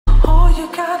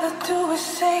you gotta do is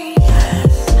say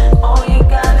yes. All you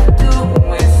gotta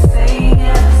do is say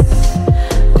yes.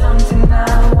 Don't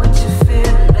deny what you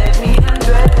feel. Let me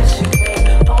undress you,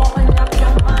 babe. Open up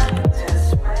your mind and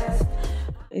just rest.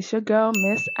 It's your girl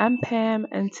msaampem,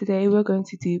 and today we're going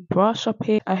to do bra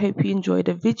shopping. I hope you enjoyed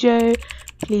the video.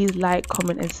 Please like,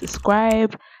 comment and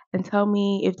subscribe, and tell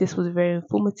me if this was very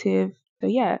informative. So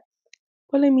yeah,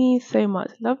 follow me so much.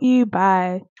 Love you.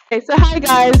 Bye. Okay, so hi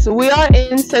guys, we are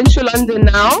in central London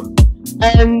now,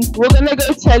 and we're gonna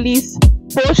go to at least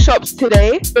 4 shops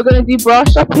today. We're gonna do bra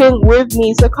shopping with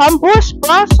me, so come bra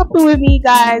shopping with me,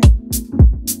 guys.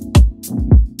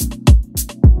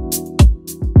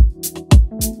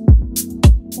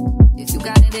 If you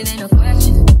got it, it ain't a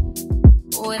question.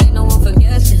 Oh, it ain't no one for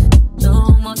guessing.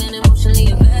 No more than emotionally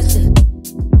invested.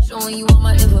 Showing you all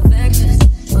my imperfections.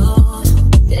 Oh,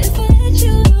 if I let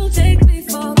you, don't take me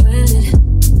for granted.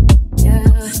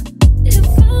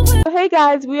 Hey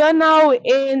guys, we are now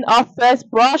in our first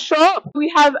bra shop.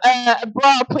 We have a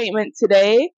bra appointment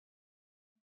today.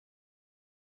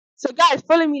 So guys,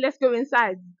 follow me, let's go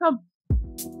inside. Come.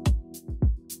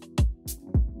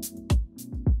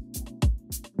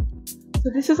 So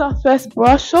this is our first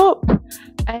bra shop,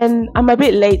 and I'm a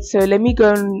bit late, so let me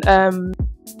go and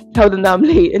tell them that I'm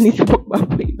late. I need to book my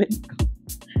appointment.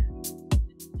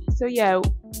 So yeah,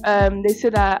 they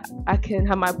said that I can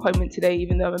have my appointment today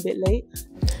even though I'm a bit late.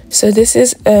 So this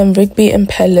is Rigby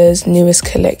Peller's newest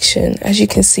collection. As you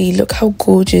can see, look how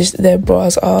gorgeous their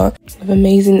bras are. With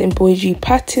amazing embroidery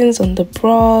patterns on the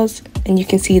bras, and you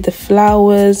can see the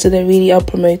flowers, so they really are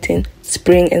promoting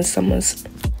spring and summers.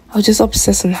 I was just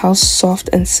obsessed on how soft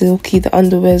and silky the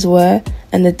underwears were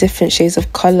and the different shades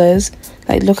of colours.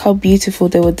 Like, look how beautiful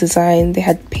they were designed. They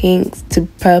had pinks to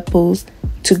purples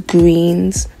to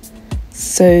greens.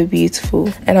 So beautiful.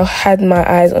 And I had my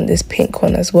eyes on this pink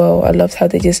one as well. I loved how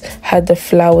they just had the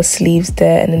flower sleeves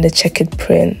there and then the checkered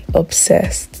print.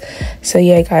 Obsessed. So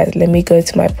yeah guys, let me go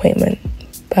to my appointment.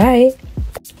 Bye.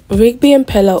 Rigby and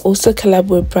Peller also collab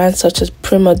with brands such as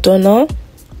Prima Donna,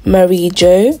 Marie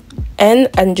Jo and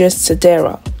Andres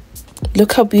Sedera.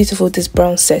 Look how beautiful this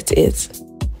brown set is.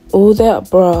 All their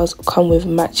bras come with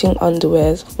matching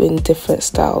underwears in different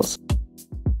styles.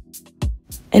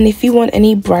 And if you want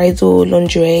any bridal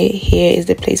lingerie, here is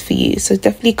the place for you. So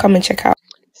definitely come and check out.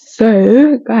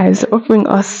 So guys, they're offering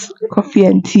us coffee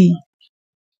and tea.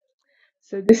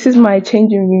 So this is my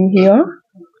changing room here.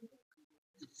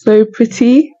 So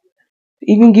pretty. They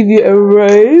even give you a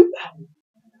robe.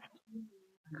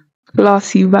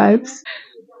 Classy vibes.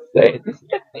 So this is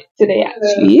the fit today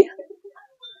actually.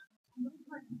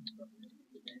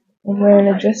 I'm wearing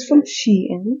a dress from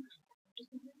Shein.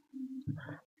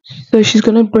 So she's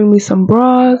gonna bring me some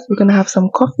bras. We're gonna have some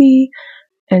coffee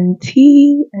and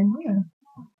tea, and yeah,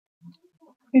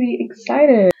 pretty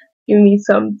excited. Give me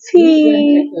some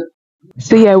tea.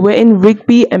 So yeah, we're in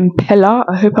Rigby and Peller.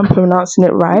 I hope I'm pronouncing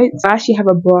it right. I actually have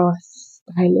a bra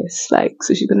stylist,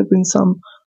 so she's gonna bring some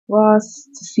bras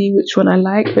to see which one I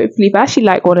like. Hopefully, if I actually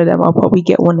like one of them, I'll probably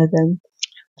get one of them.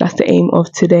 That's the aim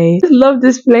of today. I just love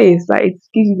this place. Like, it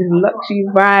gives you this luxury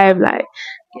vibe. Like,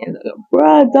 getting a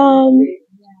bra done.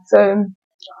 So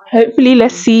hopefully,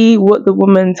 let's see what the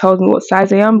woman tells me what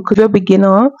size I am, because we're a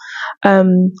beginner.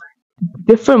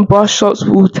 Different bra shops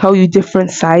will tell you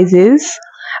different sizes.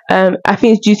 I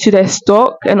think it's due to their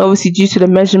stock and obviously due to the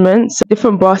measurements.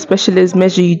 Different bra specialists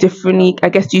measure you differently, I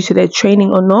guess due to their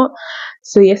training or not.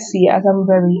 So yes, see, as I'm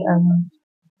very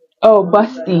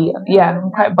busty. Yeah,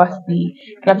 I'm quite busty,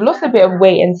 and I've lost a bit of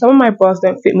weight, and some of my bras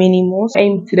don't fit me anymore. So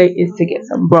aim today is to get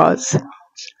some bras.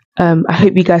 I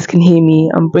hope you guys can hear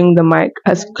me. I'm bringing the mic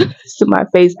as close to my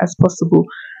face as possible.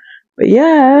 But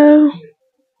yeah.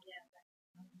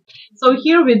 So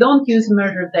here we don't use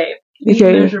measure tape. We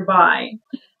measure by.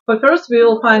 But first we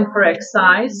will find correct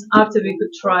size. After we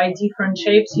could try different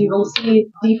shapes, you will see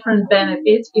different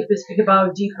benefits if we speak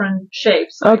about different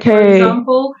shapes. Okay. For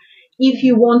example, if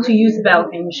you want to use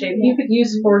balcony shape, you could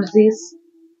use for this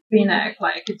v-neck,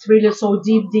 like it's really so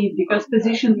deep, because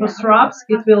position for straps,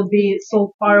 it will be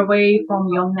so far away from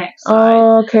your neck side.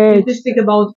 Oh, okay. If you speak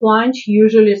about plunge,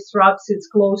 usually straps it's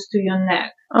close to your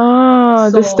neck. Oh,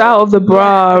 so, the style of the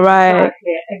bra, yeah, right?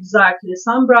 Exactly.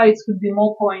 Some bras could be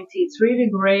more pointy. It's really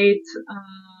great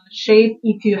shape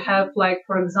if you have, like,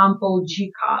 for example,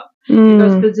 G-cup,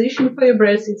 because position for your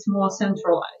breast it's more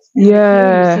centralized.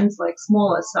 Yeah, it seems like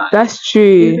smaller size. That's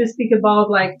true. If you speak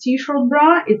about like t-shirt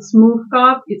bra, it's smooth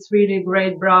cup. It's really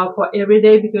great bra for every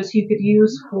day, because you could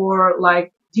use for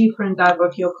like different type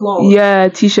of your clothes. Yeah,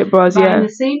 t-shirt bras. But yeah. at the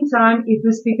same time, if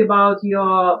we speak about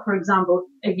your, for example,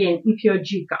 again, if you're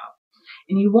G-cup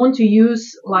and you want to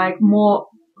use like more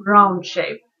round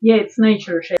shape. Yeah, it's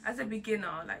nature shape. As a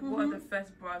beginner, like what are the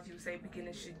first bras you would say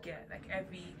beginners should get? Like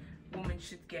every woman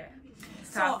should get.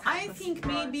 So I think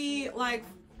maybe like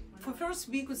for first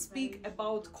we could speak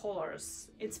about colors.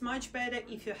 It's much better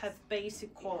if you have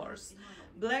basic colors.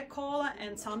 Black color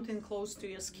and something close to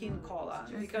your skin color,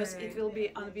 because it will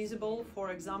be invisible, for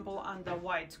example, under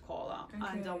white collar,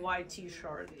 under white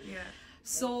t-shirt. Yeah.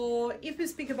 So if we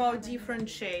speak about different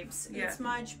shapes, it's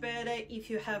much better if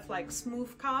you have like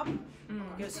smooth cup,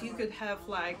 because you could have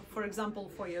like, for example,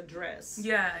 for your dress.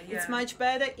 It's much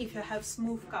better if you have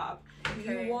smooth cup.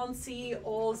 You won't see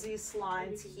all these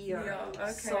lines here.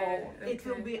 So it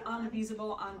will be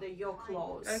invisible under your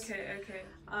clothes.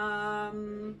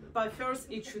 But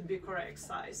first it should be correct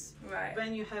size.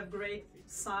 When you have great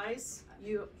size,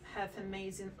 you have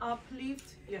amazing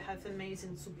uplift, you have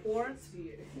amazing support.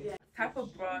 Type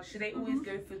of bra, should they always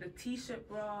go for the t-shirt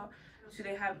bra? Should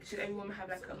every woman have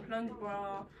like a plunge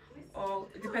bra? Or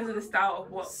it depends on the style of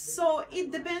what? So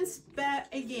it depends, but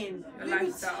again,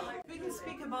 lifestyle. We can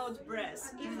speak about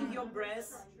breasts. If your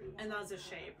breasts another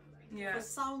shape. For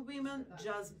some women,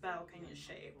 just balcony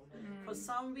shape. For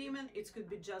some women, it could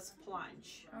be just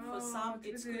plunge. For some,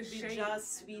 it could be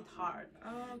just sweetheart.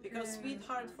 Because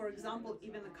sweetheart, for example,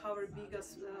 even cover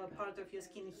biggest part of your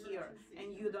skin here,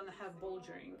 and you don't have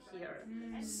bulging here.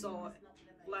 So,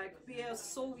 like, we are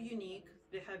so unique.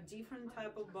 We have different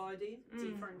type of body,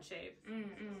 different shape.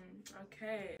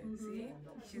 Okay, see,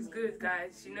 she's good,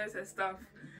 guys. She knows her stuff.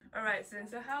 All right,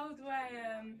 so how do I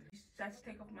should I just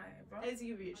take off my bra? As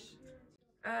you wish.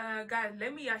 Guys,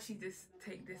 let me actually just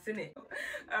take this in it.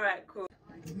 All right, cool.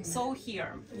 So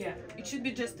here, it should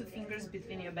be just 2 fingers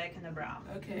between your back and the bra.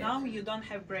 Now you don't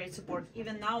have great support.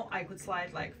 Even now I could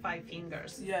slide like 5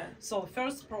 fingers. So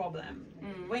first problem,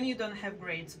 when you don't have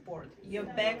great support, your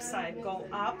back side go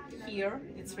up here.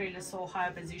 It's really so high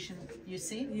position, you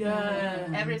see?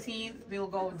 Everything will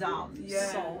go down.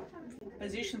 So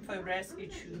position for your breast,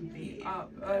 it should be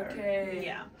up.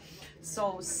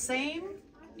 So same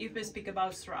if we speak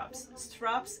about straps.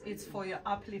 Straps, it's for your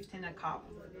uplifting a cup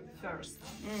first.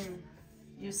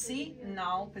 You see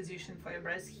now position for your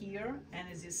breast here and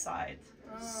this side.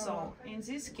 So in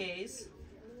this case,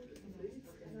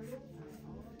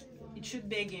 it should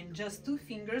be again just 2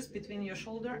 fingers between your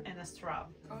shoulder and a strap.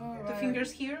 2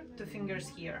 fingers here, 2 fingers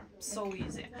here. So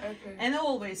easy. And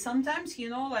always, sometimes, you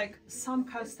know, like some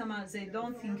customers, they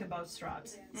don't think about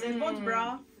straps. They bought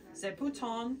bra, they put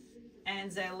on,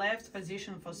 and they left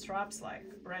position for straps like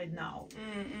right now.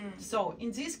 So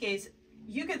in this case,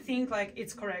 you could think like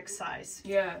it's correct size.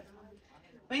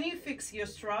 When you fix your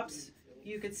straps,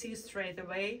 you could see straight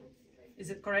away,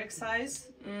 is it correct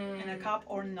size in a cup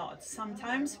or not.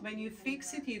 Sometimes when you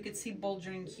fix it, you could see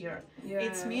bulging here.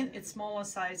 It means it's smaller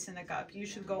size in a cup. You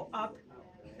should go up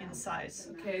in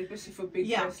size. Especially for big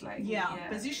breasts like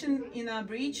position in a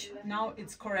breech, now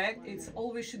it's correct. It's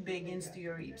always should be against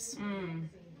your ribs.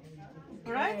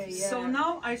 Right? So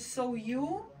now I show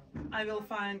you, I will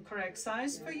find correct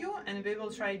size for you, and we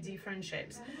will try different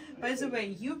shapes. By the way,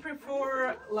 you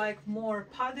prefer like more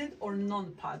padded or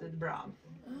non-padded bra?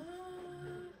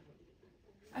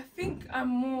 I think I'm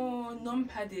more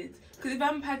non-padded, because if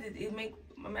I'm padded,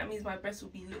 that means my breast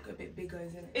will look a bit bigger,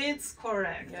 isn't it? It's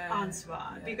correct answer.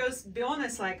 Because be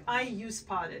honest, like I use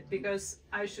padded because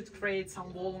I should create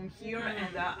some volume here,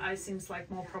 and I seems like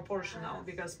more proportional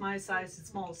because my size is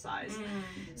small size.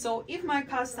 So if my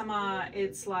customer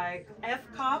it's like F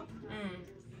cup,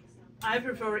 I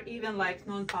prefer even like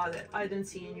non-padded. I don't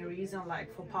see any reason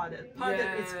like for padded. Padded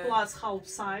it's plus half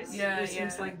size, which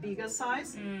seems like bigger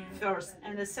size first.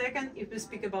 And the second, if we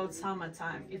speak about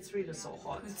summertime, it's really so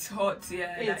hot. It's hot,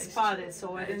 It's padded,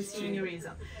 so I don't see any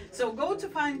reason. So go to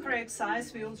find correct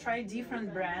size. We will try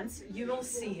different brands. You will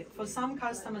see for some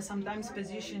customers sometimes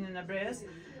position in a breast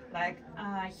like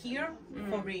here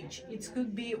for reach. It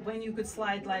could be when you could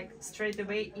slide like straight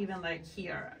away, even like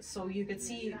here. So you could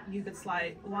see, you could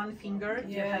slide 1 finger,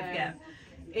 you have gap.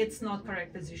 It's not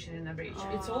correct position in a breech.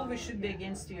 It's always should be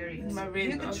against your ribs.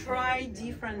 You could try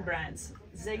different brands.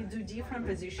 They do different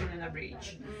position in a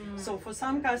breech. So for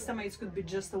some customers, it could be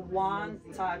just one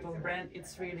type of brand.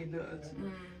 It's really good.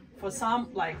 For some,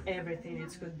 like everything,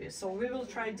 it could be. So we will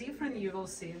try different. You will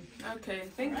see. Okay,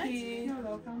 thank you. You're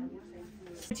welcome.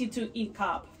 32E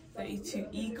cup.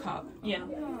 32E cup.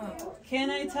 Can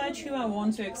I touch you? I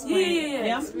want to explain.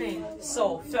 Explain.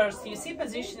 So first, you see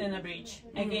position in a breech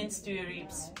against your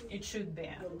ribs. It should be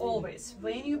always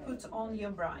when you put on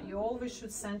your bra, you always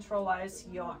should centralize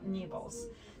your nipples.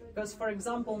 Because for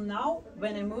example, now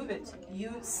when I move it,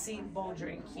 you see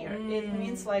bulging here. It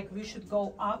means like we should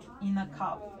go up in a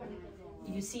cup.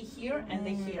 You see here and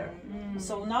the here.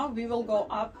 So now we will go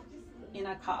up in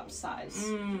a cup size.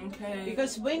 Okay.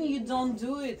 Because when you don't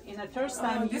do it in the first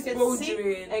time, you can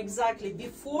see exactly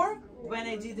before when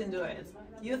I didn't do it.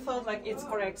 You thought like it's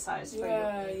correct size for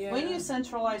you. When you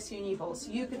centralize your nipples,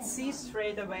 you could see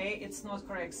straight away it's not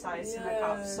correct size in a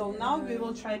cup. So now we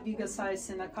will try bigger size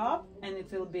in a cup, and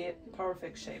it will be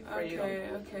perfect shape for you.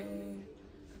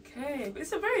 Okay, but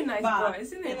it's a very nice bra,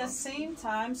 isn't it? At the same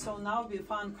time, so now we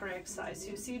found correct size.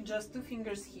 You see, just 2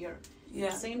 fingers here.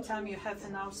 At the same time, you have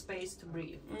enough space to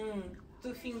breathe.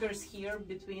 2 fingers here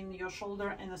between your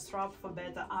shoulder and a strap for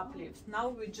better uplift. Now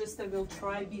we just will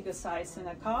try bigger size in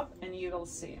a cup, and you will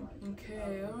see.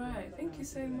 Okay, all right. Thank you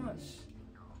so much.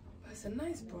 It's a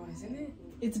nice bra, isn't it?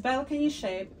 It's balcony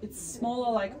shape. It's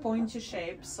smaller, like pointy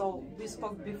shape. So we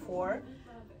spoke before.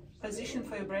 Position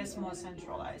for your breast more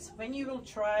centralized. When you will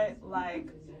try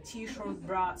like t-shirt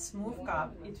bra smooth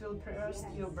cup, it will press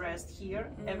your breast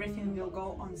here. Everything will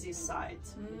go on this side.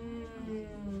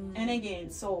 And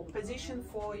again, so position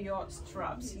for your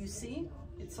straps. You see,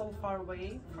 it's so far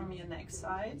away from your neck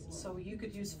side, so you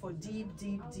could use for deep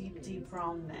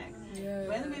round neck.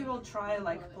 When we will try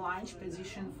like plunge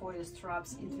position for your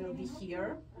straps, it will be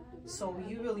here. So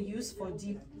you will use for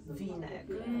deep V-neck.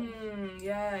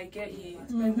 Yeah, I get you. It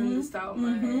depends on the style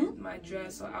of my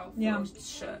dress or outfit or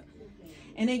shirt.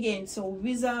 And again, so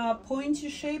with a pointy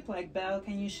shape, like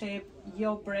balcony shape,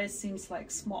 your breast seems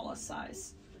like smaller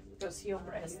size. Because your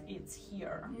breast is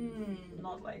here,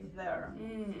 not like there.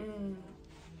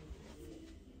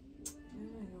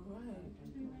 You're right.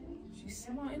 She's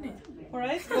smart, isn't it?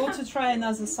 Alright, go to try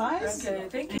another size. Okay,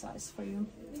 thank you. Size for you.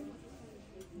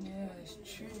 Yeah, it's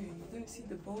true. You don't see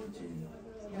the bulging.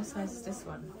 What size is this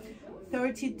one?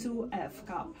 32F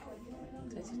cup.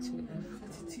 32F.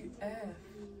 32F.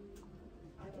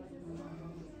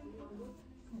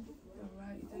 You're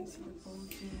right, you don't see the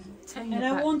bulging. And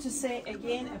I want to say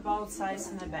again about size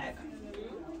in the back.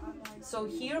 So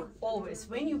here, always,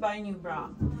 when you buy new bra,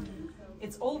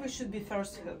 it always should be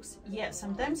first hooks. Yes,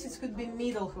 sometimes it could be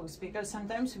middle hooks, because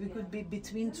sometimes we could be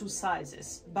between 2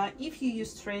 sizes. But if you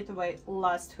use straight away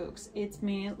last hooks, it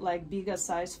means like bigger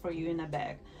size for you in a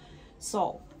bag.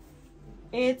 So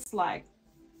it's like,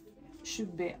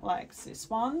 should be like this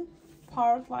one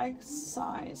part, like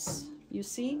size. You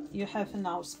see, you have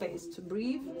enough space to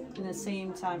breathe. At the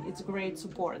same time, it's great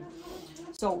support.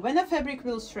 So when the fabric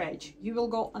will stretch, you will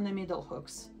go on the middle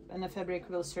hooks. And the fabric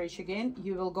will stretch again,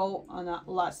 you will go on a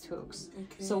last hooks.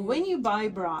 So when you buy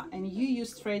bra and you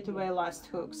use straight away last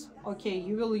hooks, okay,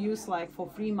 you will use like for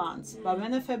 3 months. But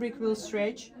when the fabric will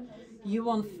stretch, you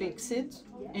won't fix it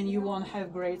and you won't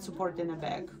have great support in the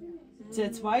back.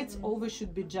 That's why it always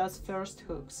should be just first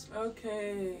hooks.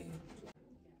 Okay.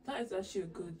 That is actually a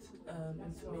good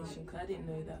information, because I didn't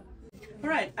know that.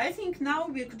 Alright, I think now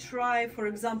we could try, for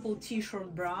example,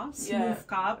 t-shirt bra, smooth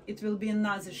cup. It will be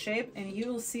another shape, and you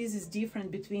will see this difference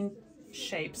between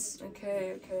shapes.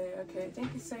 Okay.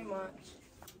 Thank you so much.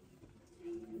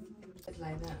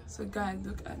 Like that. So guys,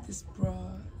 look at this bra.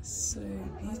 It's so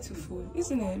beautiful,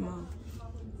 isn't it, Mom?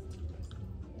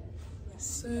 It's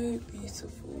so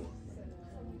beautiful.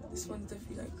 This one's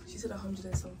definitely like, she said 100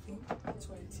 and something.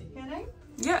 20. Can I?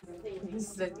 Yeah.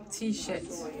 This is a t-shirt.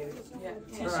 Yeah.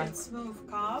 T-shirt smooth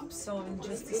cup. So in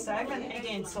just a second,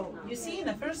 again, so you see,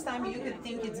 the first time you could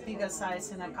think it's bigger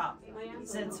size in a cup.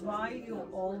 That's why you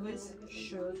always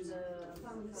should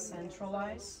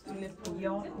centralize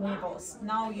your nipples.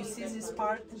 Now you see this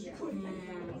part,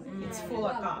 it's full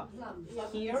of cup.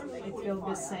 Here it will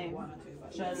be same.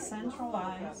 Just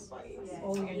centralize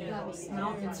all your nipples.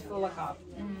 Now it's full of cup.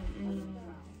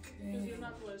 Okay.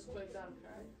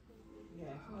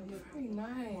 Oh, very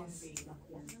nice.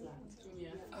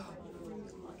 Oh.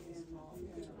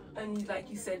 And like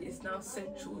you said, it's now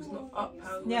central, it's not up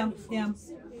how it was before.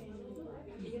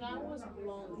 Really nice.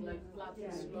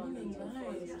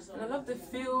 And I love the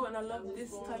feel, and I love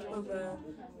this type of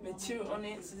material on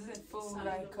it. So does it feel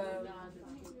like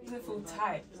does it feel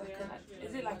tight? It's like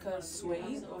is it like a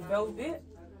suede or velvet?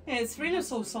 Yeah, it's really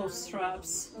so soft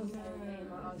straps.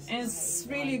 And it's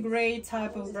really great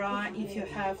type of bra if you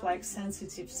have like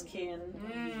sensitive skin.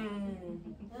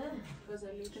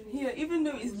 Here, even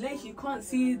though it's lace, you can't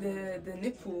see the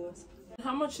nipple.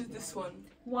 How much is this one?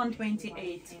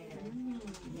 128.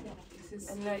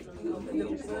 And like you got the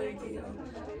little bird here.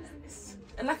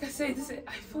 And like I say,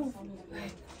 I feel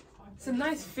like it's a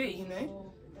nice fit, you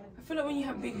know. I feel like when you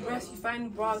have big breasts, you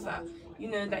find bras that, you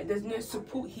know, like there's no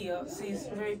support here, so it's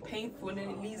very painful, and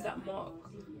then it leaves that mark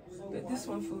But this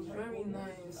one feels very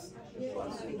nice. I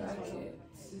really like it.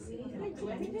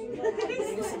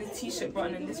 This is the t-shirt bra,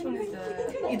 and this one is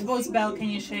the... It was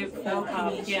balcony shape,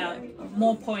 yeah,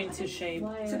 more pointy shape.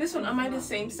 So this one, am I the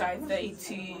same size,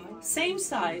 32? Same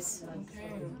size.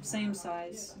 Okay. Same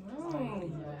size. Oh.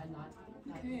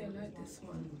 Okay, I like this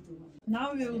one.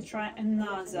 Now we will try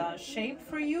another shape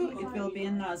for you. It will be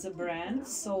another brand,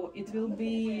 so it will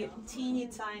be teeny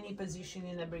tiny position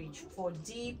in a bridge for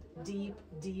deep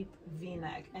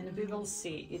v-neck, and we will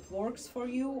see it works for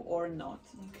you or not.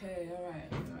 Okay,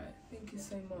 alright. Thank you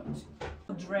so much.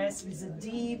 Dress with a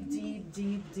deep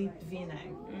v-neck.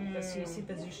 Because you see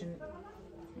position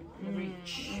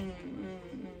bridge.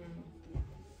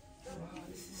 Wow,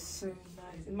 this is so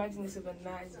nice. Imagine this with a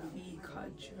nice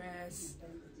V-cut dress.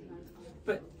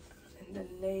 But and the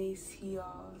lace here,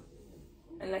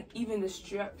 and like even the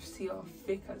straps here are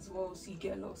thick as well, so you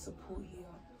get a lot of support here.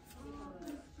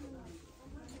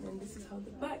 And then this is how the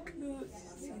back looks.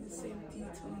 You see the same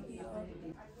detail here.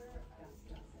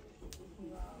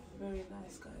 Wow, very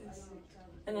nice, guys.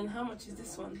 And then how much is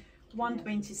this one?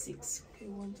 126. Okay,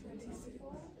 126.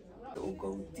 Little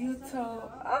gold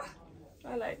detail.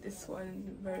 I like this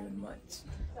one very much.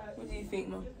 What do you think,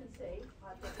 Mum?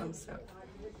 Thumbs up.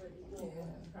 Yeah,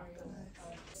 very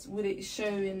nice. Would it show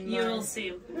in You will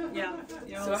see. Yeah.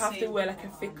 So I have to wear like a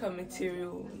thicker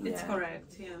material. It's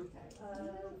correct, yeah.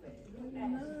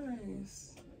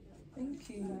 Nice. Thank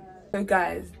you. So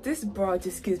guys, this bra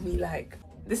just gives me like,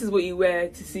 this is what you wear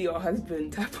to see your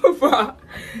husband type of bra,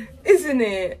 isn't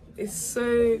it? It's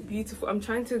so beautiful. I'm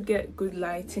trying to get good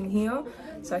lighting here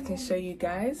so I can show you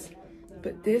guys.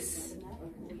 But this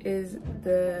is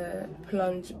the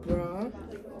plunge bra.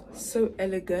 So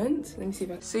elegant. Let me see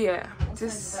if I can. So yeah,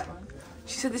 this,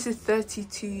 she said this is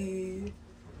 32,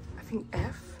 I think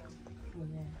F. Yeah.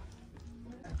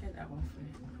 I'll get that one for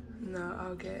you. No,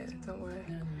 I'll get it, don't worry.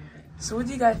 So what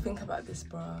do you guys think about this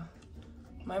bra?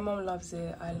 My mom loves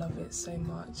it, I love it so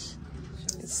much.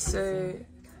 It's so,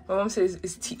 my mom says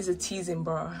it's a teasing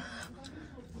bra.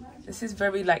 This is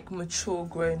very like mature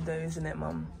grown though, isn't it,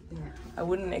 Mum? Yeah. I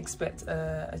wouldn't expect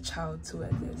a child to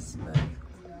wear this, but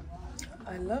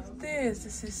I love this.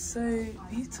 This is so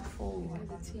beautiful.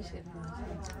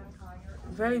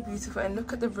 Very beautiful. And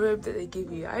look at the robe that they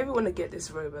give you. I even want to get this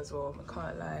robe as well, I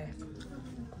can't lie.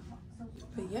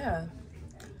 But yeah,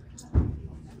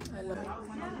 I love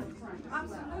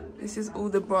it. This is all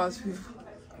the bras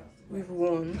we've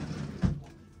worn.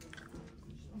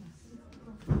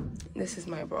 This is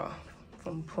my bra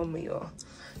from Pomio.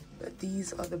 But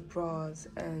these are the bras,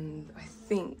 and I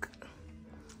think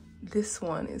this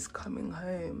one is coming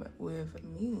home with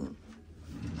me.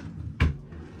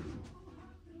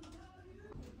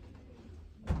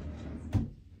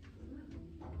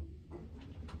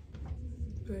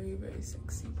 Very, very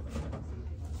sexy bra.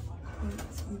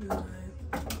 Can't see the line.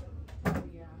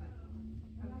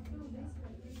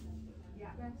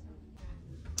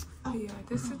 Oh yeah,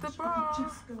 this is the bra.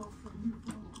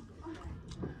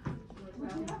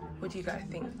 What do you guys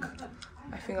think?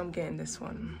 I think I'm getting this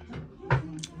one.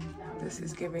 This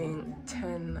is giving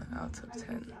 10 out of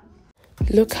 10.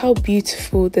 Look how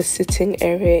beautiful the sitting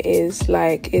area is.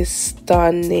 Like, it's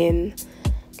stunning.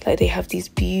 Like, they have these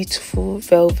beautiful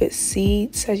velvet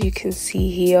seats, as you can see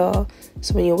here.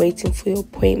 So when you're waiting for your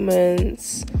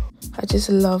appointments, I just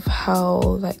love how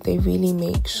like they really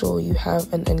make sure you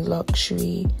have a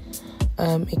luxury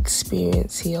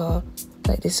experience here.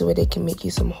 Like, this is where they can make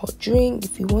you some hot drink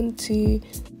if you want to.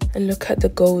 And look at the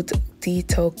gold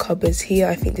detail cupboards here.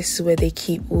 I think this is where they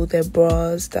keep all their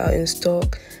bras that are in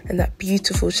stock. And that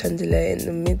beautiful chandelier in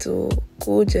the middle,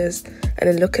 gorgeous. And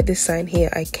then look at this sign here.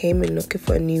 I came in looking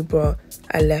for a new bra,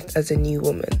 I left as a new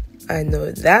woman. I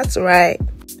know that's right.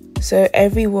 So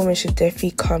every woman should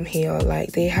definitely come here.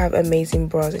 Like, they have amazing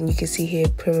bras, and you can see here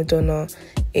Prima Donna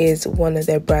is one of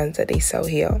their brands that they sell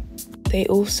here. They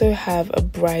also have a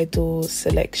bridal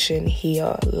selection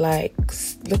here. Like,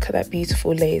 look at that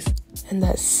beautiful lace and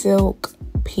that silk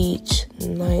peach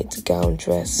nightgown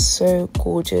dress, so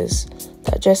gorgeous.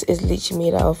 That dress is literally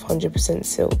made out of 100%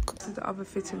 silk. This is the other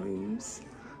fitting rooms.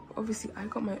 Obviously I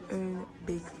got my own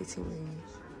big fitting room.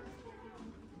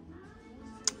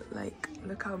 Like,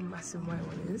 look how massive my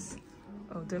one is.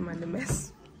 Oh, don't mind the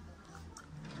mess.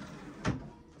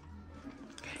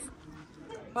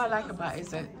 What I like about it is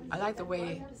that I like the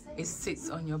way it sits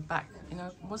on your back. You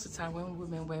know, most of the time when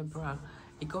women wear bra,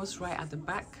 it goes right at the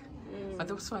back, but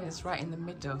this one is right in the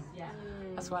middle.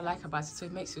 That's what I like about it. So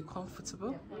it makes you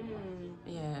comfortable.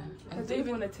 Yeah. And I don't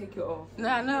want to take it off. No,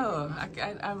 I know.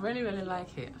 I really, really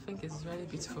like it. I think it's really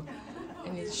beautiful.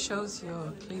 And it shows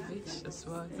your cleavage as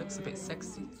well. It looks a bit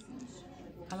sexy.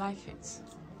 I like it. So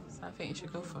I think you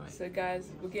should go for it. So guys,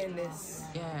 we're getting this.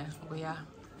 Yeah, we are.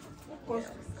 Of course.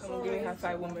 Come on, give me a high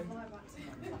five, woman.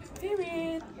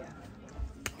 Period.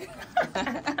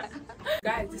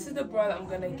 Guys, this is the bra that I'm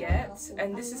gonna get,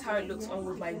 and this is how it looks on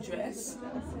with my dress.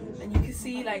 And you can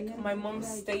see, like, my mom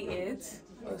stated,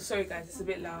 oh sorry guys, it's a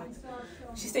bit loud.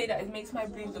 She stated that it makes my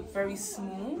boobs look very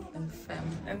small And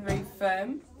firm. and very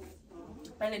firm,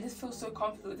 and it just feels so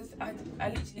comfortable. I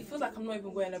literally feel like I'm not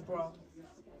even wearing a bra,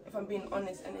 if I'm being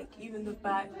honest. And like, even the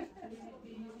back,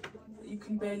 you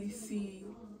can barely see.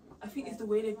 I think it's the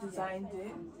way they've designed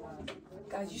it.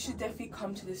 Guys, you should definitely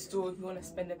come to the store if you want to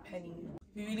spend a penny.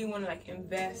 If you really want to like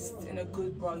invest in a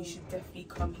good bra, you should definitely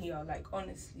come here. Like,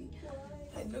 honestly,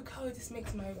 like, look how this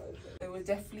makes my. So we're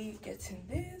definitely getting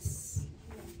this,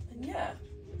 and yeah,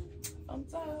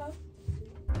 thumbs up.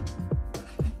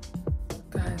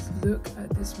 Guys, look at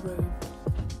this robe.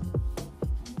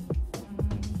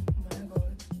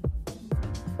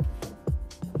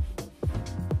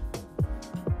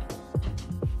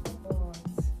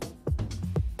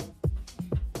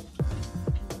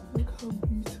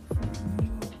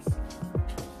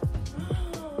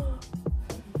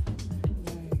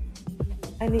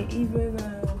 And it even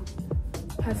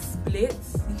has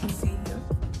splits, you can see here.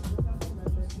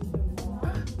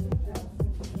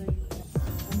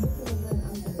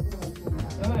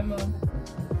 Alright, Mom.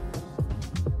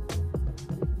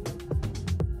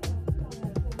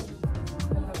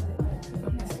 I love it. I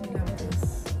honestly love this.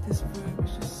 This robe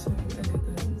is just so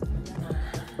elegant.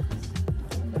 Just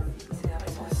look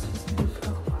how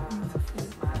beautiful.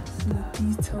 The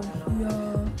detail here.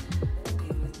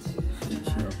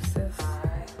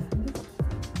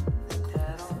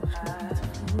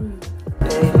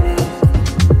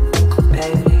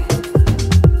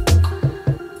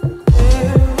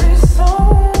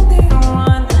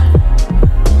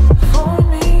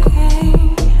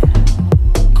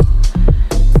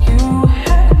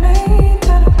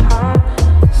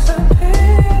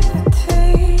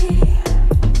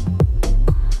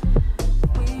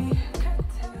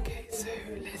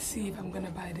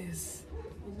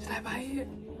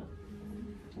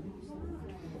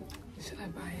 Should I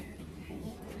buy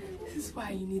it? This is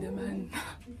why you need a man.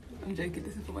 I'm joking,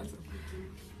 this is for myself.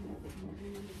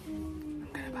 I'm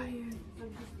gonna buy it.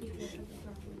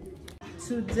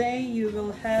 Today you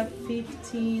will have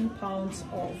 15 pounds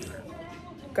off.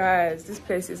 Guys, this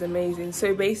place is amazing.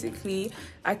 So basically,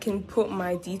 I can put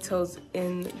my details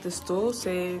in the store.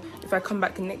 So if I come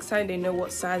back next time, they know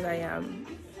what size I am.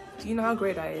 Do you know how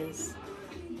great that is?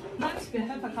 Next, we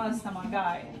have a customer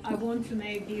guy. I want to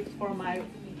make gift for my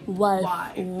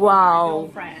wife. Wow.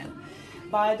 Girlfriend.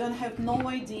 But I don't have no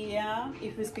idea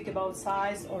if we speak about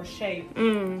size or shape.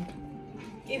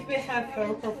 If we have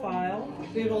her profile,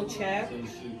 we will check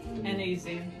and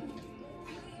easy.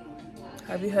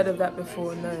 Have you heard of that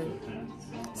before? No.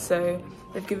 So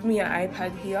they've given me an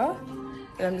iPad here,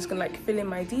 and I'm just gonna like fill in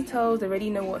my details. They already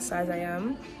know what size I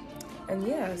am, and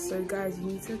yeah. So guys, you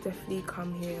need to definitely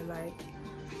come here. Like,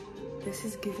 this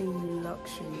is giving you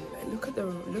luxury. Like, look at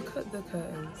the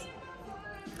curtains.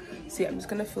 See, I'm just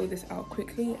gonna fill this out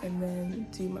quickly and then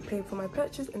do my pay for my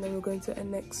purchase, and then we're going to a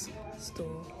next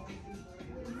store.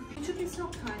 It should be so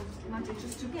kind, Nadia,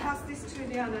 just to pass this to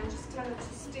the other and just tell it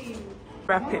to steam.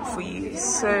 Wrap it for you.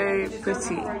 So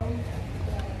pretty.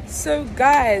 So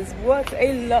guys, what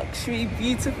a luxury,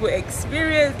 beautiful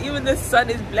experience. Even the sun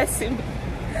is blessing me.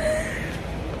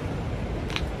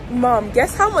 Mom,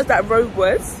 guess how much that robe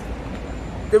was?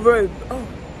 The robe. Oh.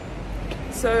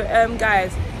 So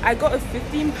guys, I got a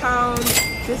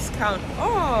 £15 discount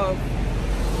off.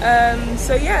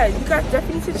 So yeah, you guys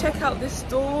definitely need to check out this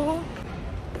store.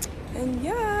 And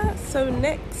yeah, so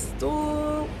next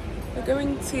store we're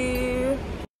going to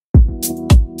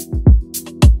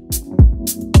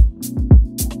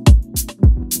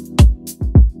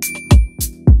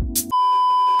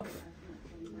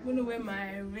I'm gonna wear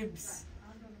my ribs.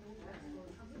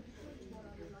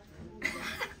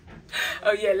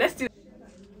 Oh yeah, let's do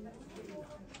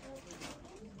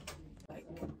like,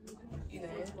 you know,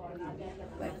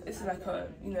 like this is like a,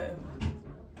 you know,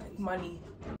 like money.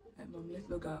 Hey, Mom, let's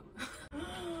look out.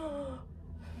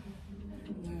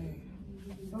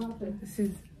 No, this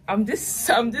is I'm just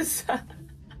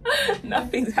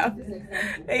nothing's happening.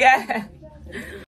 Yeah.